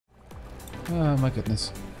Oh my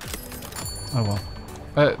goodness. Oh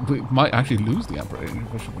well. We might actually lose the Emperor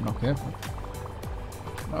if we're not careful.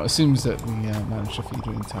 Oh, it seems that we managed to feed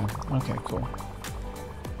her in time. Okay, cool.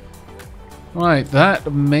 Right,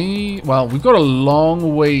 that may... Well, we've got a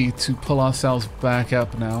long way to pull ourselves back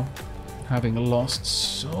up now. Having lost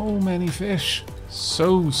so many fish.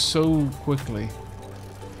 So quickly.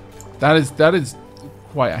 That is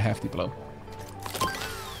quite a hefty blow.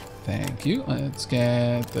 Thank you. Let's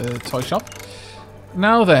get the toy shop.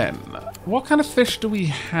 Now then, what kind of fish do we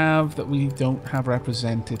have that we don't have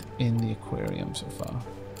represented in the aquarium so far?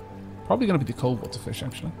 Probably going to be the cold water fish,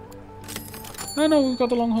 actually. Oh no, we've got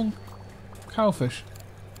the longhorn cowfish.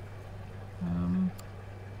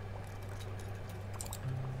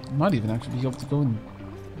 Might even actually be able to go in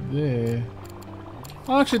there.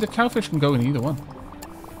 Oh, actually, the cowfish can go in either one.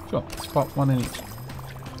 Sure, let's pop one in each.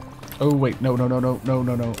 Oh wait, no.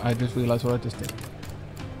 I just realised what I just did.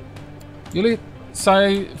 You'll eat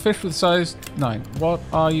fish with size 9. What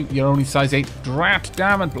are you? You're only size 8. Drat,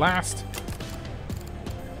 damn it, blast.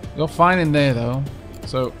 You're fine in there though.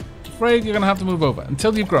 So, afraid you're gonna have to move over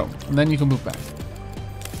until you've grown, and then you can move back.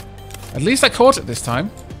 At least I caught it this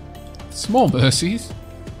time. Small mercies.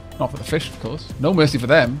 Not for the fish, of course. No mercy for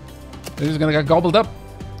them. They're just gonna get gobbled up.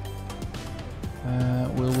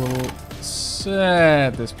 We will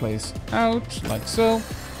set this place out like so.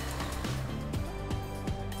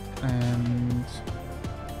 And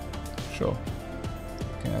sure.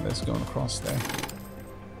 Okay, that's going across there.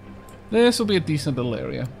 This will be a decent little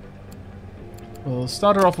area. We'll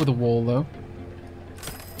start her off with a wall though.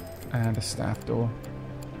 And a staff door.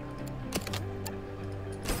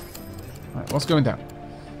 Alright, what's going down?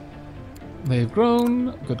 They've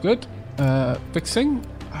grown. Good. Fixing.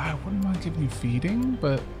 I wouldn't mind giving you feeding,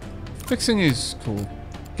 but fixing is cool.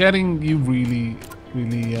 Getting you really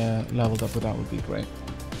leveled up with that would be great.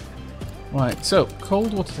 Right, so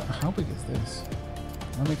cold water. How big is this?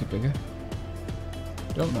 Can I make it bigger?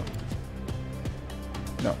 Don't know.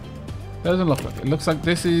 No, doesn't look like it. It looks like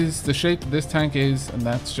this is the shape this tank is, and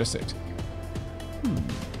that's just it.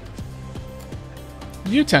 The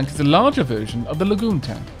new tank is a larger version of the lagoon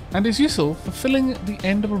tank and is useful for filling the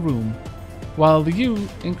end of a room, while the U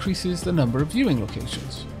increases the number of viewing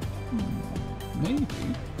locations. Maybe.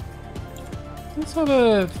 Let's have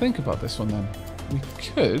a think about this one then. We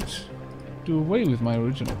could do away with my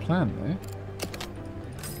original plan there.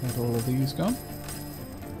 Get all of these gone.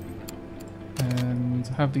 And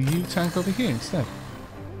have the U tank over here instead.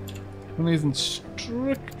 It isn't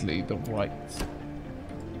strictly the right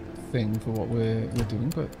thing for what we're doing,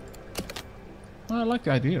 but well, I like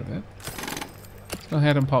the idea of it. Let's go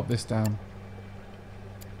ahead and pop this down.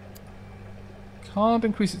 Can't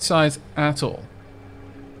increase its size at all.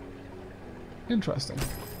 Interesting.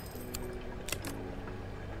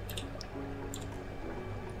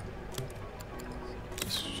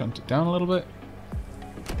 Just shunt it down a little bit.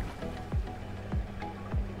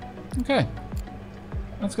 Okay.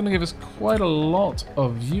 That's going to give us quite a lot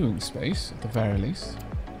of viewing space, at the very least.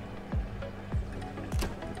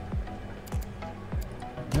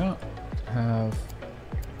 Yeah. Have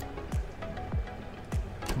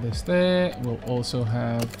this there. We'll also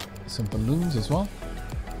have some balloons as well.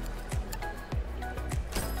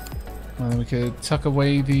 And then we could tuck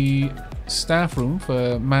away the staff room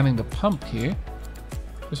for manning the pump here.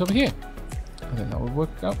 Just over here. I think that would work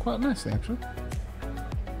out quite nicely, actually.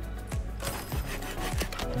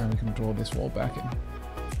 And we can draw this wall back in.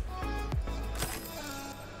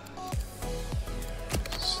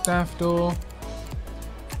 Staff door.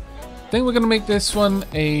 I think we're going to make this one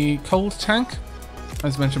a cold tank,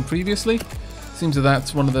 as mentioned previously. Seems that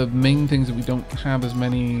that's one of the main things that we don't have as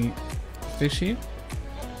many fish here.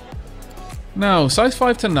 Now, size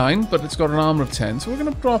 5 to 9, but it's got an armor of 10, so we're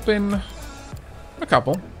going to drop in a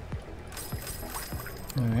couple.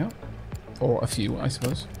 There we are. Or a few, I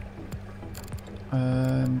suppose.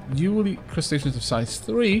 You will eat crustaceans of size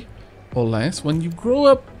 3 or less. When you grow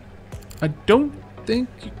up, I don't think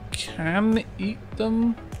you can eat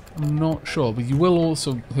them. I'm not sure, but you will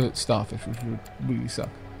also hurt starfish, which would really suck.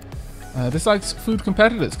 This likes food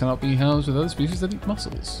competitors, cannot be housed with other species that eat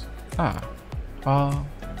mussels. That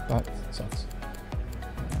sucks.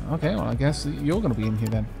 Okay, well I guess you're going to be in here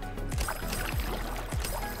then.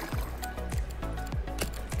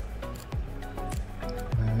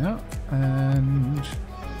 There we are. And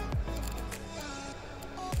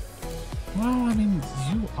well, I mean,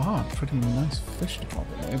 you are a pretty nice fish to pop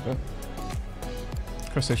in there, but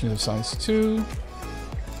crustaceans of size 2.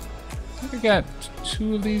 I could get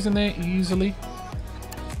 2 of these in there easily.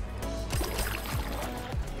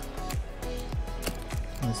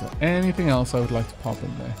 Is there anything else I would like to pop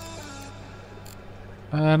in there?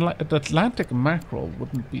 And like the Atlantic mackerel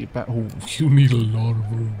wouldn't be a bad... Oh, you need a lot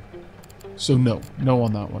of room. So no. No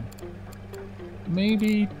on that one.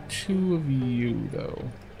 Maybe 2 of you,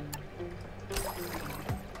 though.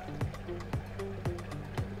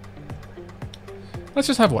 Let's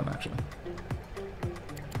just have 1, actually.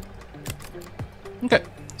 Okay.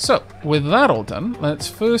 So, with that all done, let's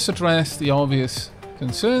first address the obvious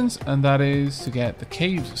concerns, and that is to get the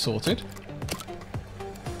caves sorted.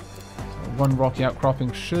 1 rocky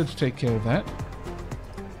outcropping should take care of that.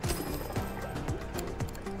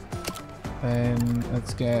 Then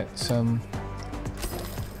let's get some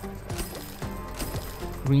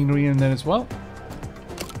greenery in there as well,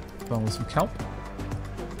 along with some kelp.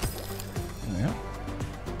 There we are.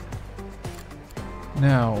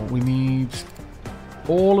 Now we need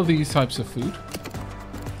all of these types of food.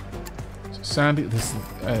 So sandy. This is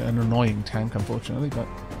an annoying tank, unfortunately, but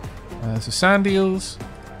so sand eels,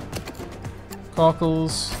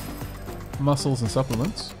 cockles, mussels, and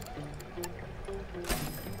supplements.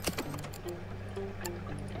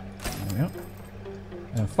 There we are.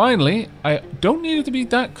 And finally, I don't need it to be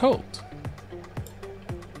that cold.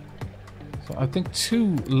 So I think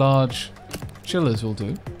 2 large chillers will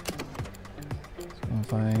do. So I'll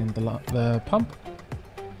find the pump.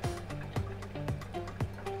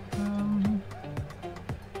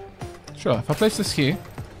 Sure, if I place this here,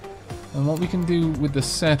 and what we can do with the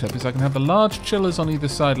setup is I can have the large chillers on either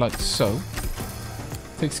side like so.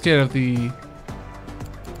 Takes care of the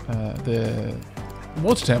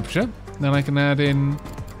water temperature. Then I can add in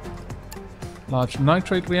large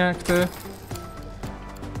nitrate reactor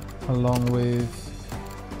along with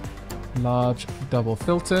large double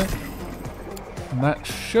filter. And that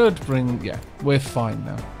should bring... yeah, we're fine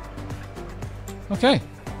now. Okay.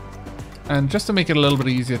 And just to make it a little bit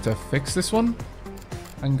easier to fix this one,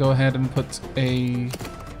 I can go ahead and put a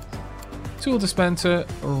tool dispenser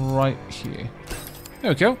right here.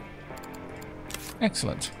 There we go.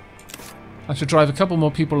 Excellent. I should drive a couple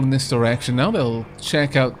more people in this direction now. They'll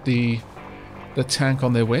check out the tank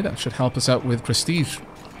on their way. That should help us out with prestige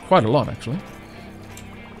quite a lot, actually.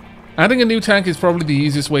 Adding a new tank is probably the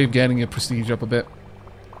easiest way of getting your prestige up a bit.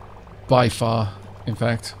 By far, in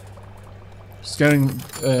fact. Just getting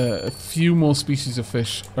a few more species of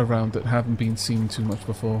fish around that haven't been seen too much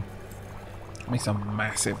before makes a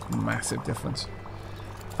massive, massive difference.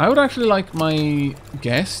 I would actually like my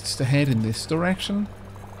guests to head in this direction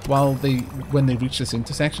when they reach this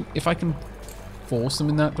intersection. If I can force them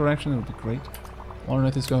in that direction, it would be great. What on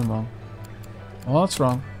earth is going wrong? Oh, what's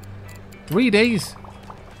wrong? 3 days?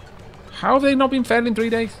 How have they not been fed in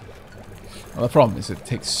 3 days? Well, the problem is it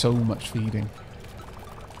takes so much feeding.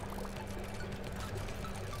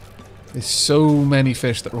 There's so many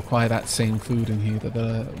fish that require that same food in here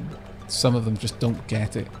that some of them just don't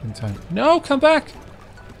get it in time. No, come back!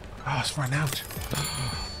 Oh, it's run out.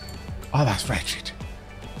 Oh, that's wretched.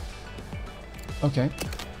 Okay.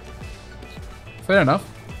 Fair enough.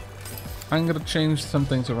 I'm going to change some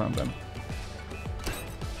things around then.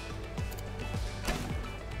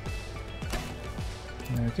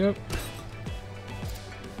 There we go.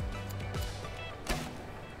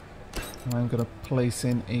 I'm going to place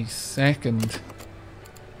in a second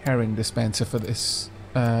herring dispenser for this,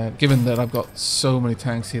 given that I've got so many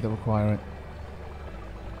tanks here that require it.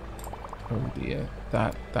 Oh dear,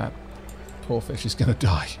 that poor fish is going to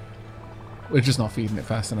die. We're just not feeding it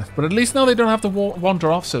fast enough. But at least now they don't have to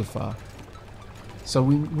wander off so far. So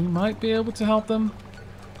we might be able to help them.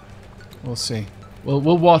 We'll see. We'll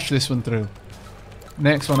watch this one through.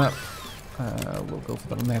 Next one up, we'll go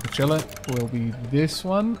for the mega chiller. Will be this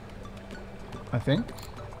one. I think.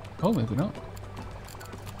 Oh, maybe not.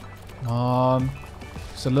 Come on.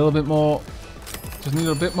 Just a little bit more. Just need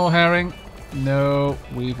a bit more herring. No,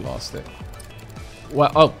 we've lost it. Well,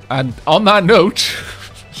 oh, and on that note,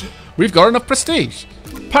 we've got enough prestige.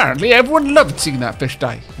 Apparently everyone loved seeing that fish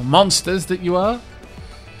die. The monsters that you are.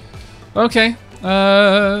 Okay.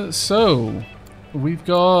 So, we've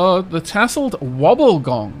got the tasseled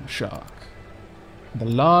wobblegong shark. The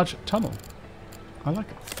large tunnel. I like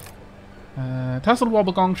it. Tasseled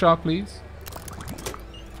wobblegong shark, please.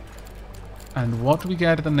 And what do we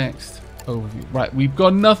get at the next overview? Right, we've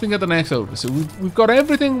got nothing at the next overview. So we've got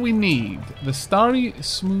everything we need. The starry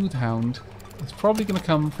smooth hound is probably going to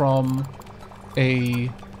come from a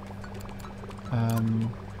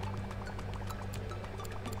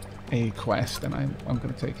quest, and I'm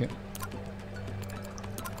going to take it.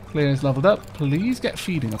 Claire is leveled up. Please get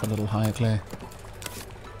feeding up a little higher, Claire.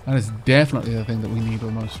 That is definitely the thing that we need the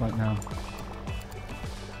most right now.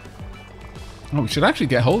 Oh, we should actually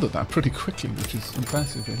get hold of that pretty quickly, which is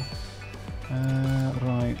impressive, really.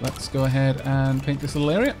 Right, let's go ahead and paint this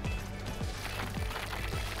little area.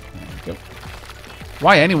 There we go.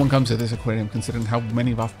 Why anyone comes to this aquarium, considering how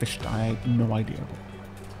many of our fish die, I have no idea.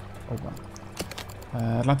 Oh well.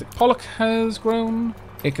 Atlantic pollock has grown.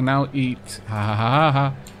 It can now eat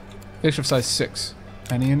fish of size 6.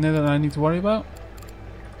 Any in there that I need to worry about?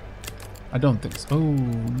 I don't think so. Oh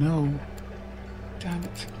no. Damn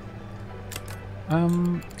it.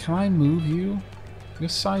 Can I move you? You're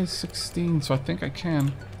size 16, so I think I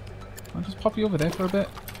can. I'll just pop you over there for a bit.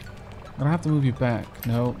 I'm gonna have to move you back.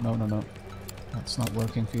 No. That's not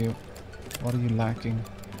working for you. What are you lacking?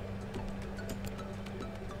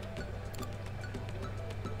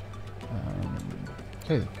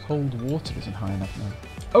 Okay, the cold water isn't high enough now.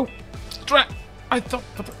 Oh! Drat! I thought...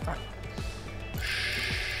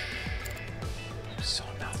 You saw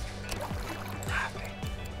nothing.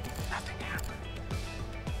 Nothing happened.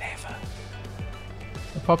 Never.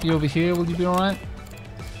 I'll pop you over here. Will you be alright?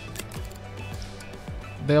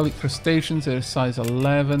 They'll eat crustaceans. They're size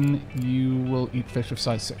 11. You will eat fish of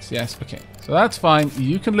size 6. Yes, okay. So that's fine.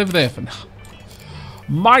 You can live there for now.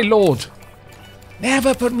 My lord!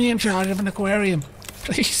 Never put me in charge of an aquarium.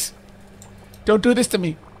 Please. Don't do this to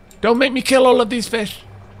me. Don't make me kill all of these fish.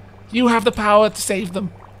 You have the power to save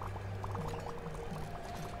them.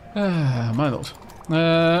 My lord.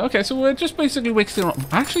 Okay, so we're just basically wasting on...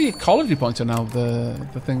 Actually, ecology points are now the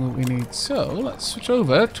thing that we need. So, let's switch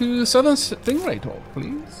over to the southern stingray talk,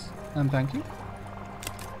 please. And thank you.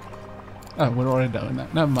 Oh, we're already doing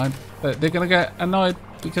that. Never mind. They're going to get annoyed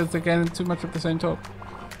because they're getting too much of the same talk.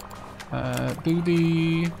 Do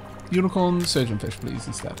the unicorn surgeonfish, please,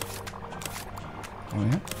 instead. Oh,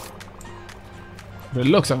 yeah. But it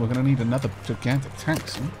looks like we're going to need another gigantic tank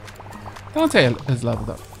soon. Dante has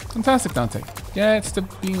leveled up. Fantastic, Dante. Gets to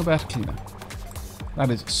being a better cleaner. That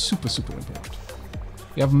is super, super important.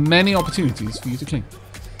 You have many opportunities for you to clean.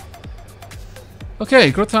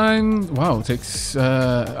 Okay, growth time. Wow, it takes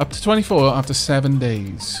up to 24 after 7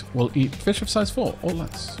 days. We'll eat fish of size 4 or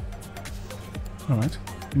less. Alright.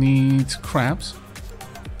 Need crabs.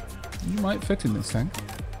 You might fit in this tank.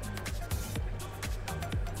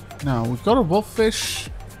 Now, we've got a wolffish.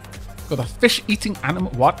 Got a fish-eating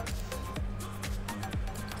animal. What?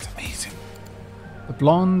 That's amazing. The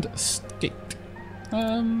blonde skate.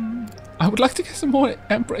 I would like to get some more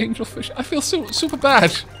emperor angelfish. I feel super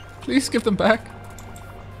bad. Please give them back.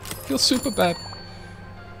 I feel super bad.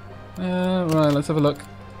 Right, let's have a look.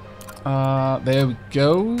 There we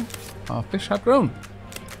go. Our fish have grown.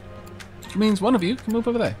 Which means one of you can move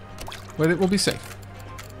over there, where it will be safe.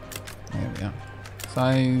 There we are.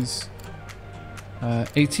 Size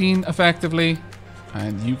 18 effectively,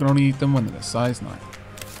 and you can only eat them when they're size 9.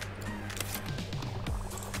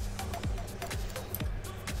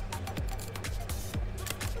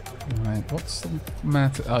 Right, what's the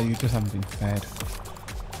matter? Oh, you just haven't been fed.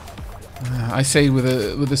 I say with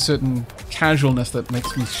a certain casualness that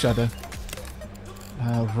makes me shudder.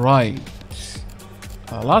 Right.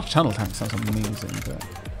 A large channel tank sounds amazing, but...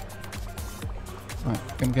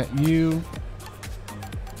 Right, gonna get you.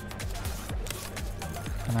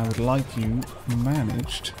 And I would like you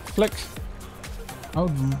managed. Flick. I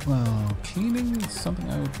would... Well, cleaning is something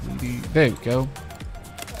I would really... There we go.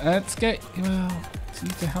 Let's get... Well,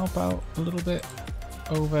 need to help out a little bit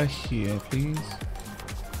over here, please.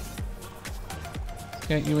 Let's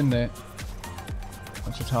get you in there.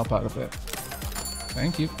 That should help out a bit.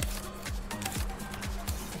 Thank you.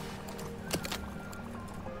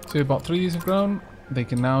 So about 3 have grown. They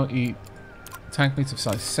can now eat tank meats of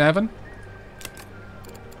size 7.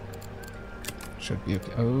 Should be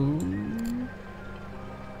okay. Oh.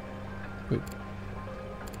 Wait.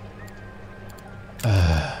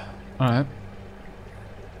 Alright.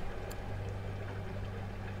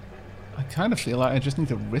 I kind of feel like I just need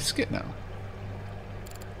to risk it now.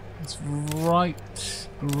 It's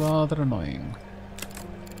rather annoying.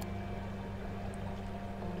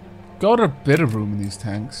 Got a bit of room in these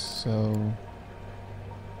tanks, so...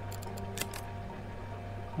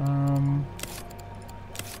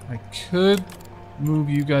 I could move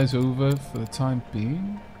you guys over for the time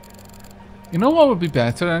being. You know what would be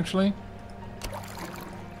better, actually?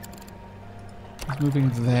 Is moving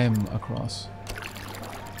them across.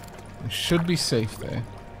 They should be safe there.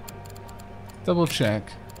 Double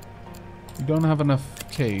check. We don't have enough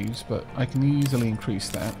caves, but I can easily increase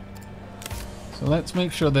that. So let's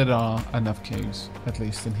make sure there are enough caves, at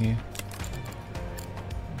least in here.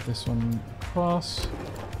 This one across.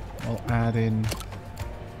 I'll add in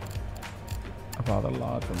a rather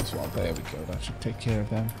large one as well. There we go. That should take care of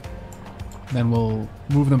them. Then we'll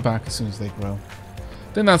move them back as soon as they grow.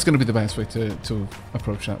 Then that's going to be the best way to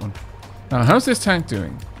approach that one. Now, how's this tank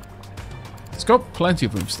doing? It's got plenty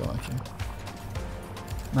of room still, actually.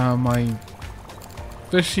 Now, my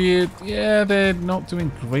fish here, yeah, they're not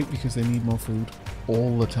doing great because they need more food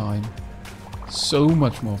all the time. So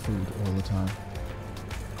much more food all the time.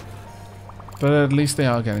 But at least they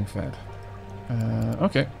are getting fed.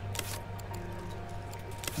 Okay.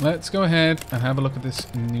 Let's go ahead and have a look at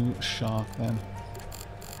this new shark then.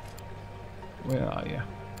 Where are you?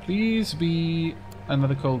 Please be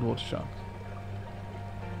another cold water shark.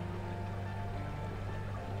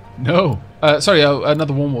 No. Sorry,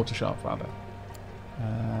 another warm water shark, rather.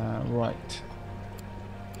 Right.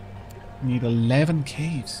 Need 11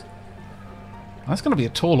 caves. That's going to be a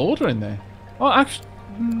tall order in there. Oh, actually...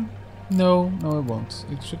 no, it won't.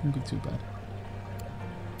 It shouldn't be too bad.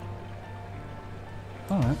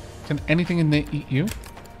 Alright. Can anything in there eat you?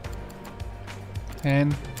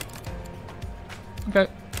 10. Okay.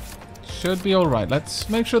 Should be alright. Let's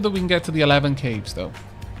make sure that we can get to the 11 caves, though.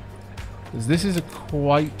 Because this is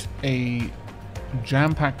quite a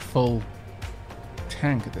jam-packed full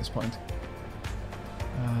tank at this point.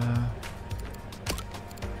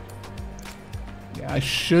 Yeah, I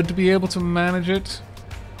should be able to manage it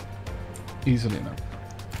easily enough.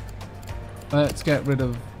 Let's get rid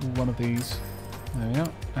of one of these. There we go.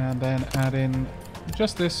 And then add in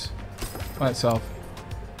just this by itself.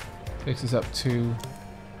 Takes us up to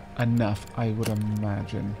enough, I would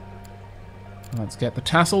imagine. Let's get the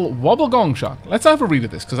tassel wobblegong shark. Let's have a read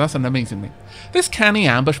of this, because that's an amazing name. This canny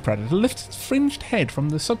ambush predator lifts its fringed head from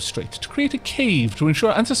the substrate to create a cave to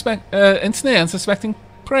ensnare unsuspecting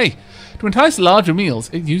prey. To entice larger meals,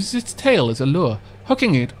 it uses its tail as a lure,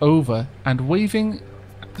 hooking it over and waving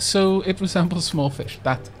so it resembles small fish.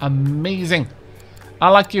 That's amazing. I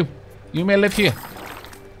like you. You may live here.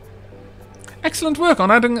 Excellent work on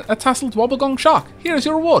adding a tasseled wobblegong shark. Here is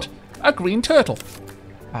your reward. A green turtle.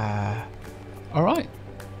 Alright.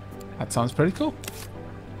 That sounds pretty cool.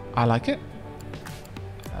 I like it.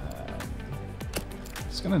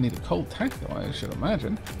 It's going to need a cold tank though, I should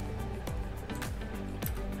imagine.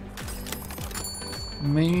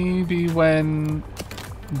 Maybe when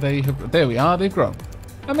they have... There we are, they've grown.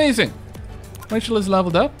 Amazing. Rachel is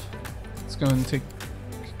leveled up. Let's go and take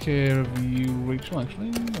care of you, Rachel,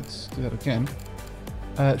 actually. Let's do that again.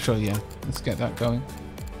 Sure, yeah. Let's get that going.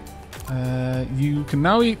 You can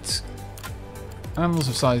now eat animals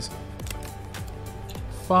of size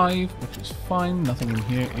 5, which is fine. Nothing in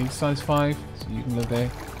here is size 5, so you can live there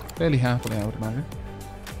fairly happily, I would imagine.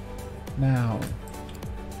 Now,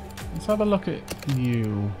 let's have a look at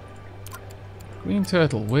you. Green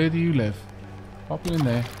turtle, where do you live? Pop you in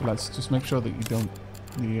there. Let's just make sure that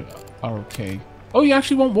you are okay. Oh, you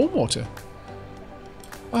actually want warm water?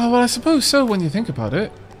 Oh, well, I suppose so when you think about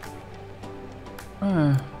it.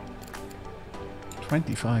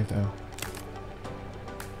 25, though.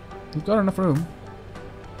 You've got enough room.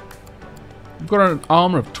 You've got an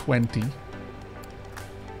armor of 20.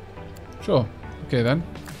 Sure. Okay, then.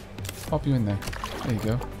 Pop you in there. There you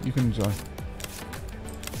go. You can enjoy.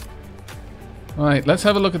 Alright, let's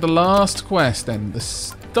have a look at the last quest, then. The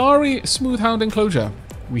Starry Smoothhound Enclosure.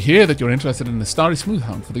 We hear that you're interested in the Starry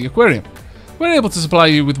Smoothhound for the aquarium. We're able to supply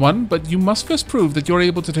you with one, but you must first prove that you're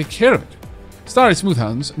able to take care of it. Starry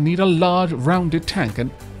Smoothhounds need a large, rounded tank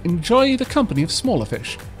and enjoy the company of smaller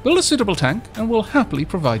fish. Build a suitable tank, and we'll happily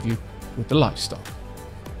provide you with the livestock.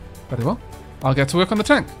 Very well. I'll get to work on the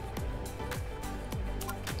tank.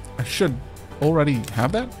 I should already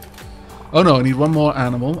have that. Oh no, I need one more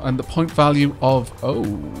animal, and the point value of...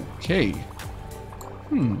 Okay.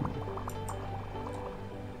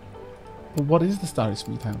 But what is the Starry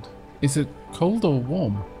Smoothhound? Is it cold or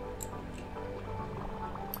warm?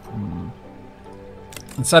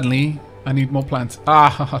 And suddenly, I need more plants.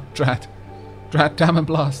 Ah, drat. Drat, damn and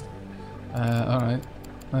blast. Alright.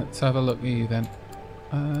 Let's have a look at you then.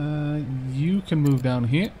 You can move down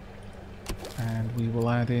here. And we will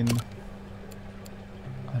add in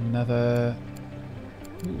another...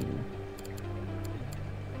 Ooh.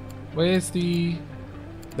 Where's the...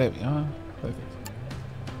 There we are. Perfect.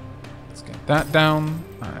 Let's get that down.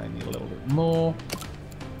 I need a little bit more.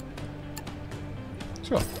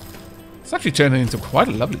 Sure. It's actually turning into quite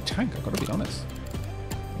a lovely tank, I've got to be honest.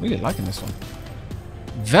 I'm really liking this one.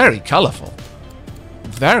 Very colourful.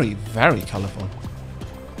 Very, very colourful.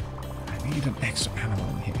 I need an extra animal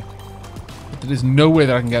in here. But there is no way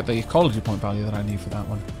that I can get the ecology point value that I need for that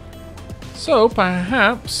one. So,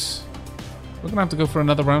 perhaps we're going to have to go for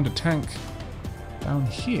another rounded tank down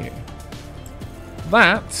here.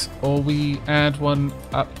 That, or we add one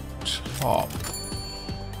up top.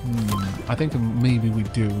 I think maybe we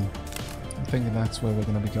do. I'm thinking that's where we're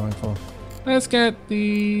going to be going for. Let's get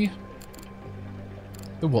the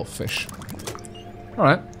the wolffish.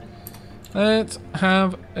 Alright. Let's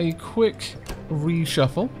have a quick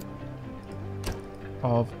reshuffle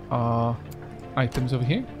of our items over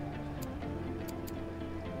here.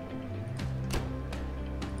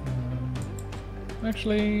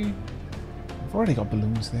 Actually, I've already got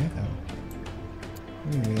balloons there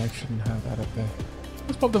though. Really, I shouldn't have that up there.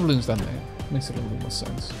 Let's pop the balloons down there. Makes a little bit more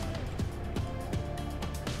sense.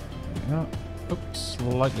 There we go. Oops,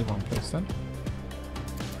 slightly wrong place then.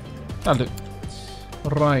 That'll do.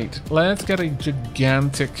 Right, let's get a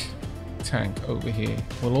gigantic tank over here.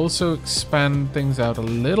 We'll also expand things out a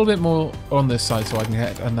little bit more on this side so I can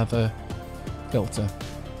get another filter.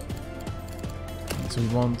 So we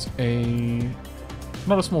want a...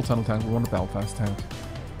 not a small tunnel tank, we want a Belfast tank.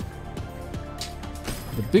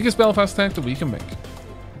 The biggest Belfast tank that we can make.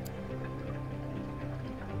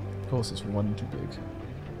 Of course it's one too big.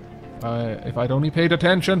 If I'd only paid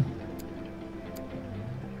attention,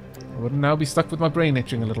 I wouldn't now be stuck with my brain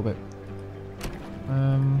itching a little bit.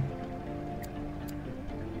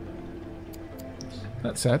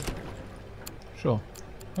 That said, sure,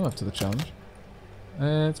 I'm up to the challenge.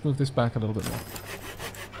 Let's move this back a little bit more.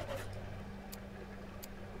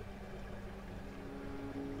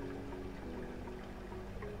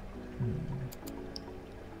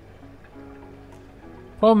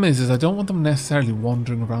 Problem is I don't want them necessarily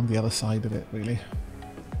wandering around the other side of it, really.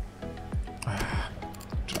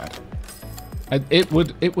 Dread. It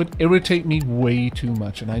would irritate me way too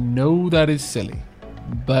much, and I know that is silly,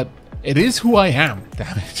 but it is who I am,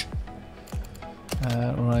 damn it.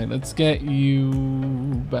 Right, let's get you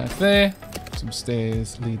back there. Some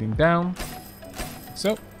stairs leading down.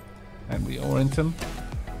 So, and we orient them.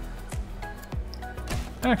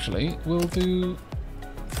 Actually, we'll do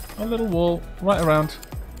a little wall right around,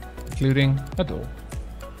 including a door.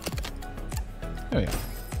 There we go.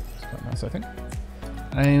 It's quite nice, I think.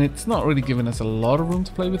 And it's not really giving us a lot of room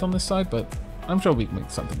to play with on this side, but I'm sure we can make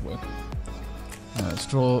something work. Let's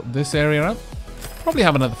draw this area up. Probably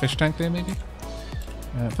have another fish tank there, maybe.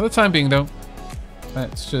 For the time being, though,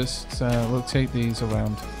 let's just rotate these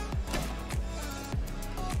around.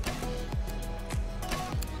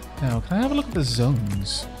 Now, can I have a look at the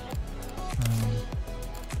zones?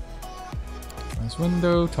 Nice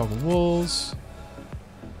window, toggle walls,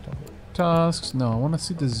 toggle tasks. No, I want to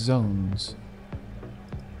see the zones.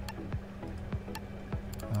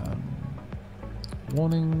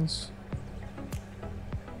 Warnings.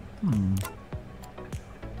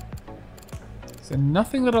 Is there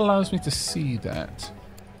nothing that allows me to see that?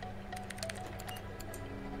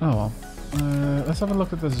 Oh well. Let's have a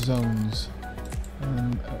look at the zones.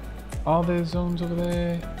 Are there zones over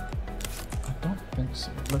there? I don't think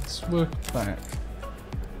so. Let's work back.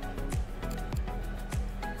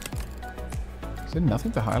 Is there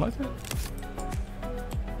nothing to highlight it?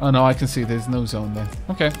 Oh no, I can see there's no zone there.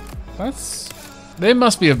 Okay. There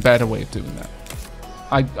must be a better way of doing that.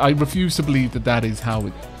 I refuse to believe that that is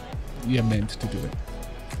how you're meant to do it.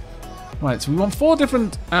 Right, so we want 4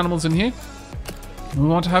 different animals in here. And we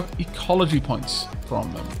want to have ecology points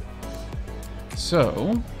from them.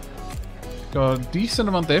 So, got a decent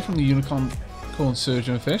amount there from the unicorn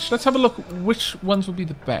surgeon fish. Let's have a look which ones would be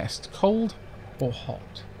the best. Cold or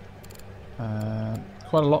hot?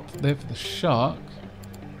 Quite a lot there for the shark.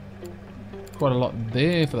 Quite a lot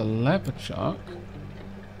there for the leopard shark.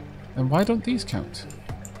 And why don't these count?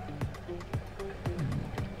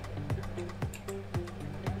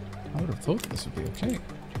 I would have thought this would be okay.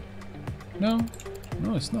 No,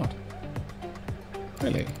 no, it's not.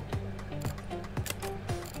 Really?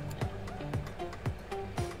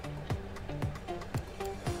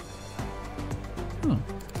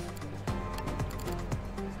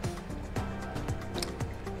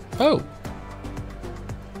 Oh,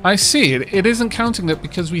 I see. It isn't counting that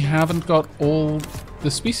because we haven't got all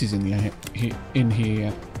the species in here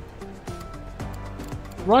yet.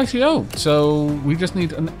 Rightio. So we just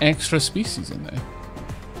need an extra species in there.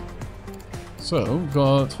 So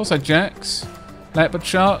got horse-eyed jacks, leopard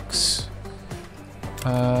sharks,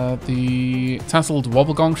 the tasseled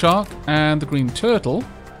wobblegong shark, and the green turtle.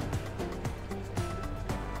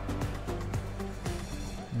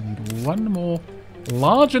 We need one more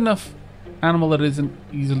large enough animal that isn't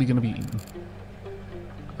easily going to be eaten.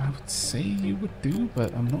 I would say you would do,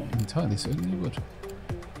 but I'm not entirely certain you would.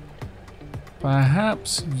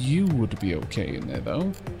 Perhaps you would be okay in there,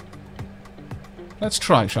 though. Let's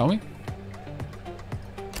try, shall we?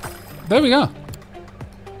 There we are.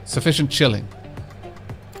 Sufficient chilling.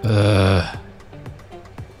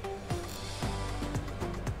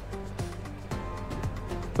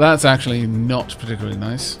 That's actually not particularly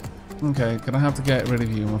nice. Okay, gonna have to get rid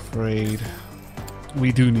of you, I'm afraid.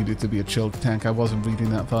 We do need it to be a chilled tank. I wasn't reading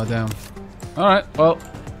that far down. Alright, well,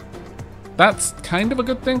 that's kind of a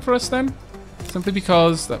good thing for us then. Simply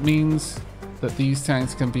because that means that these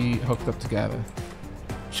tanks can be hooked up together.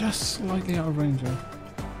 Just slightly out of range though.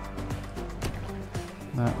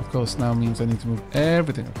 That, of course, now means I need to move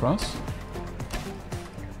everything across.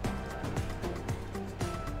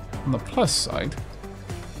 On the plus side,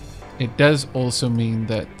 it does also mean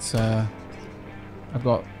that I've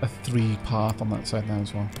got a 3 path on that side now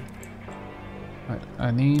as well. Right,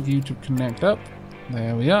 I need you to connect up.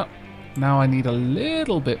 There we are. Now I need a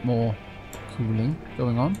little bit more cooling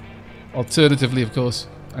going on. Alternatively, of course,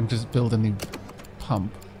 I can just build a new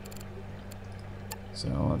pump. So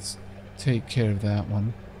let's take care of that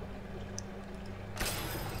one.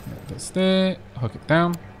 Get this there, hook it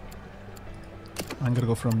down. I'm going to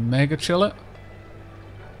go for a mega chiller.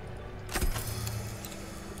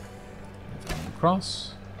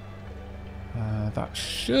 Across. That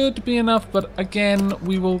should be enough, but again,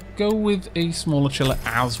 we will go with a smaller chiller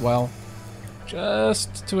as well.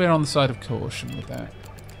 Just to err on the side of caution with that.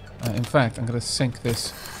 In fact, I'm going to sink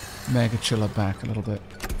this mega chiller back a little bit.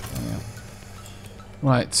 There we are.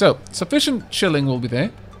 Right, so sufficient chilling will be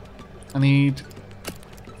there. I need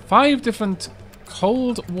 5 different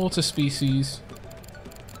cold water species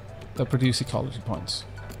that produce ecology points.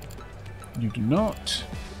 You do not.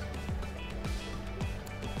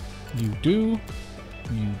 You do.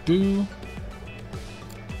 You do.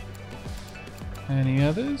 Any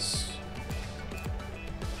others?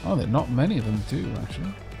 Oh, there are not many of them do,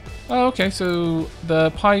 actually. Oh, okay, so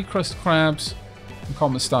the pie crust crabs and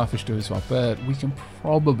common starfish do as well, but we can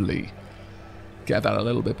probably get that a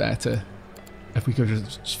little bit better if we could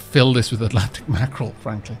just fill this with Atlantic mackerel,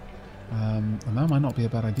 frankly. And that might not be a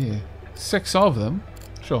bad idea. 6 of them?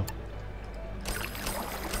 Sure.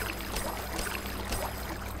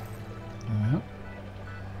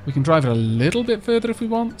 We can drive it a little bit further if we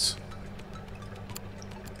want.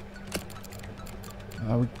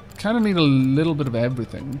 We kind of need a little bit of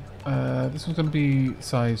everything. This one's going to be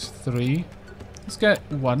size 3. Let's get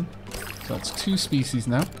 1. So that's 2 species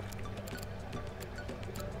now.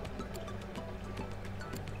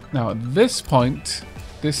 Now at this point,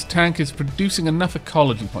 this tank is producing enough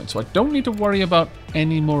ecology points, so I don't need to worry about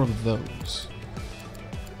any more of those.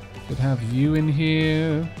 Could have you in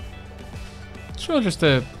here. Sure, just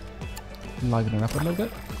to liven it up a little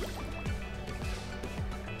bit.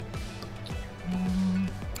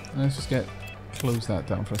 Let's just close that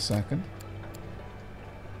down for a second.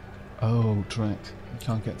 Oh, drat. We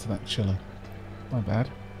can't get to that chiller. My bad.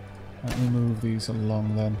 Let me move these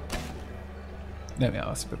along then. There we are,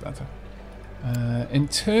 that's a bit better. In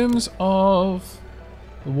terms of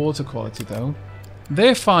the water quality though,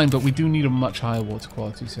 they're fine, but we do need a much higher water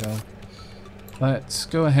quality, so let's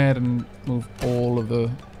go ahead and move all of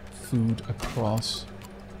the food across.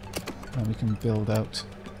 And we can build out,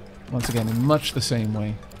 once again, in much the same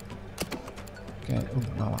way. Okay, oh,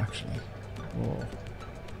 well, actually. Whoa.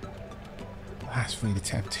 That's really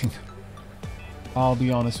tempting. I'll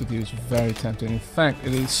be honest with you, it's very tempting. In fact,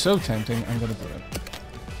 it is so tempting, I'm going to do it.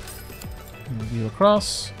 Move you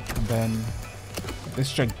across, and then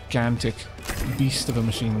this gigantic beast of a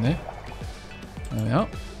machine there. There we are.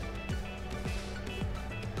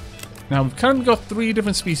 Now, we've currently got 3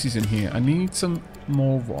 different species in here. I need some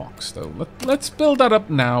more rocks, though. Let's build that up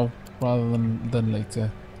now, rather than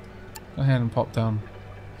later. Go ahead and pop down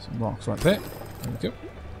some rocks right there. There we go.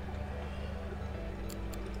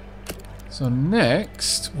 So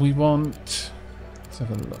next, we want... Let's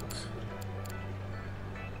have a look.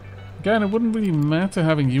 Again, it wouldn't really matter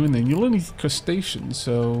having you in there. You'll only need crustaceans,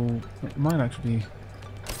 so it might actually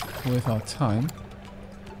be worth our time.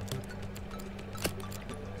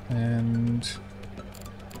 And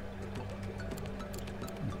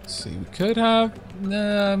let's see, we could have...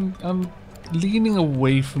 I'm leaning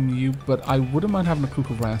away from you, but I wouldn't mind having a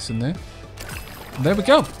Krupa Ras in there. And there we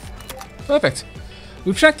go. Perfect.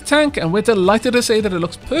 We've checked the tank, and we're delighted to say that it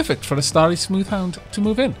looks perfect for a Starry Smoothhound to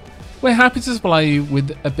move in. We're happy to supply you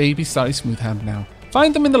with a baby Starry Smoothhound now.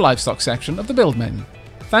 Find them in the livestock section of the build menu.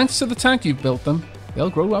 Thanks to the tank you've built them, they'll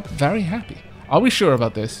grow up very happy. Are we sure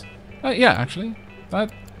about this? Yeah, actually.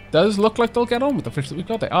 That does look like they'll get on with the fish that we've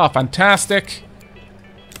got there. Ah, fantastic!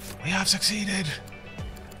 We have succeeded!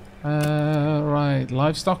 Right,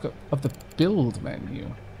 livestock of the build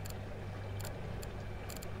menu.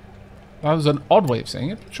 That was an odd way of saying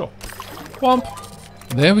it, sure. Womp!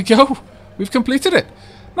 There we go! We've completed it!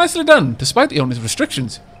 Nicely done! Despite the owner's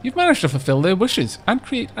restrictions, you've managed to fulfill their wishes and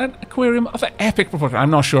create an aquarium of epic proportion.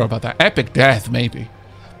 I'm not sure about that. Epic death, maybe.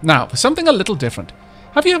 Now, for something a little different.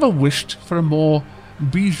 Have you ever wished for a more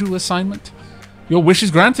bijou assignment? Your wish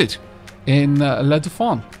is granted in Le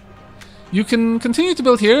Dufon. You can continue to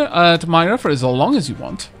build here at Myra for as long as you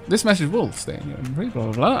want. This message will stay in your inventory,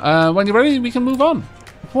 blah, blah, blah. When you're ready, we can move on.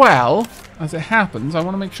 Well, as it happens, I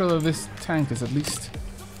want to make sure that this tank is at least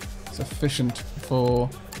sufficient for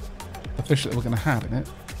the fish that we're going to have in it.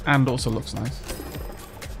 And also looks nice.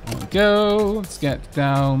 There we go. Let's get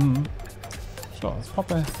down. Sure, let's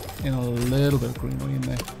pop in a little bit of greenery in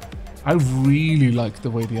there. I really like the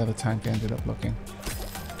way the other tank ended up looking.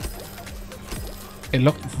 It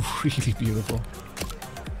looked really beautiful.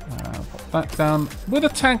 Pop that down. With a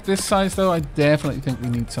tank this size, though, I definitely think we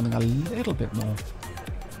need something a little bit more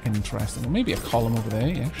interesting. Or maybe a column over there.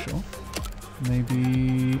 Yeah, sure.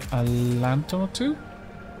 Maybe a lantern or two.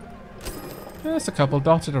 Just a couple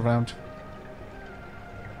dotted around.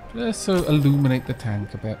 Just to illuminate the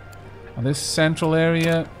tank a bit. On this central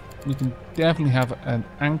area, we can definitely have an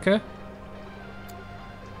anchor.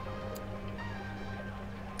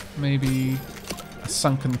 Maybe a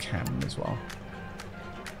sunken cannon as well.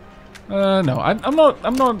 No,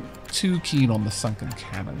 I'm not too keen on the sunken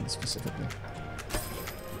cannon specifically.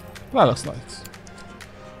 That looks nice.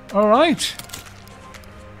 All right,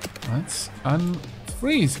 let's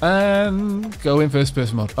unfreeze and go in first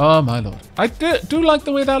person mode. Oh my lord, I do like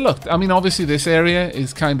the way that looked. I mean, obviously this area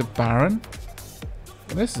is kind of barren.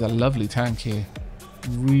 But this is a lovely tank here.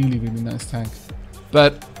 Really, really nice tank.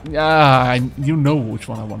 But you know which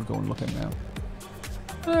one I want to go and look at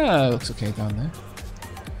now. Looks okay down there.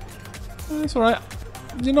 That's alright.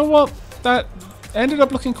 You know what? That ended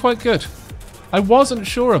up looking quite good. I wasn't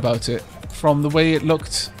sure about it from the way it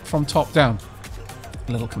looked from top down.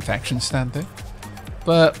 A little confection stand there.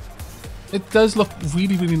 But it does look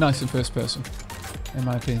really, really nice in first person, in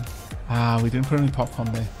my opinion. We didn't put any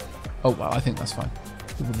popcorn there. Oh, well, I think that's fine.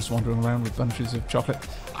 People just wandering around with bunches of chocolate.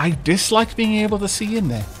 I dislike being able to see in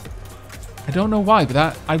there. I don't know why,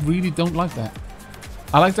 but I really don't like that.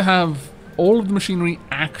 I like to have all of the machinery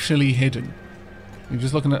actually hidden. You're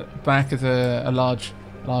just looking back at a large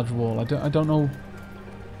wall. I don't know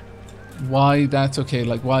why that's okay.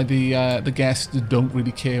 Like why the guests don't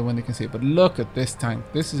really care when they can see it. But look at this tank.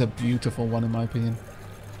 This is a beautiful one in my opinion.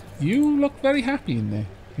 You look very happy in there,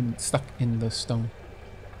 stuck in the stone.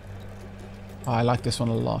 Oh, I like this one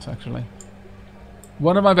a lot actually.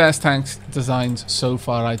 One of my best tank designs so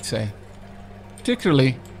far, I'd say.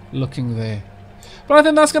 Particularly looking there. But I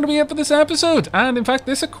think that's going to be it for this episode. And in fact,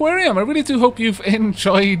 this aquarium. I really do hope you've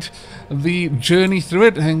enjoyed the journey through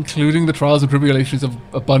it, including the trials and tribulations of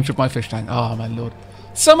a bunch of my fish tank. Oh, my lord.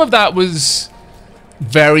 Some of that was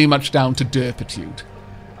very much down to derpitude.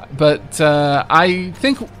 But I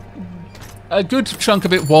think a good chunk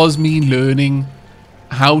of it was me learning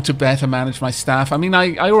how to better manage my staff. I mean,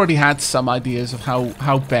 I already had some ideas of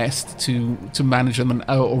how best to manage them, and,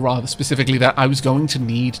 or rather specifically that I was going to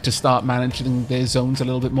need to start managing their zones a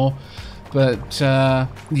little bit more. But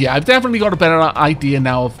yeah, I've definitely got a better idea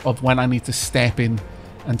now of when I need to step in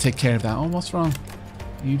and take care of that. Oh, what's wrong?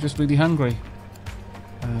 Are you just really hungry?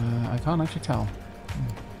 I can't actually tell.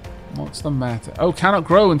 What's the matter? Oh, cannot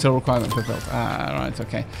grow until requirement fulfilled. Right,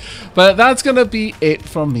 okay. But that's going to be it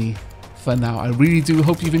from me for now. I really do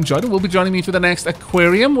hope you've enjoyed it. We'll be joining me for the next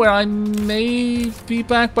aquarium, where I may be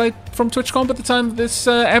back from TwitchCon by the time this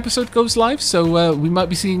episode goes live, so we might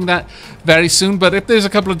be seeing that very soon. But if there's a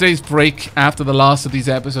couple of days break after the last of these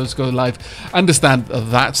episodes go live, understand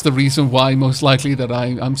that's the reason why, most likely, that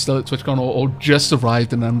I'm still at TwitchCon or just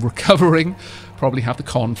arrived and I'm recovering. Probably have the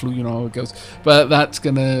con flu, you know how it goes. But that's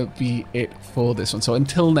gonna be it for this one. So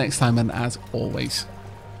until next time, and as always,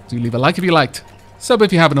 do leave a like if you liked, sub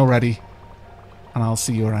if you haven't already, and I'll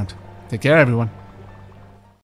see you around. Take care, everyone.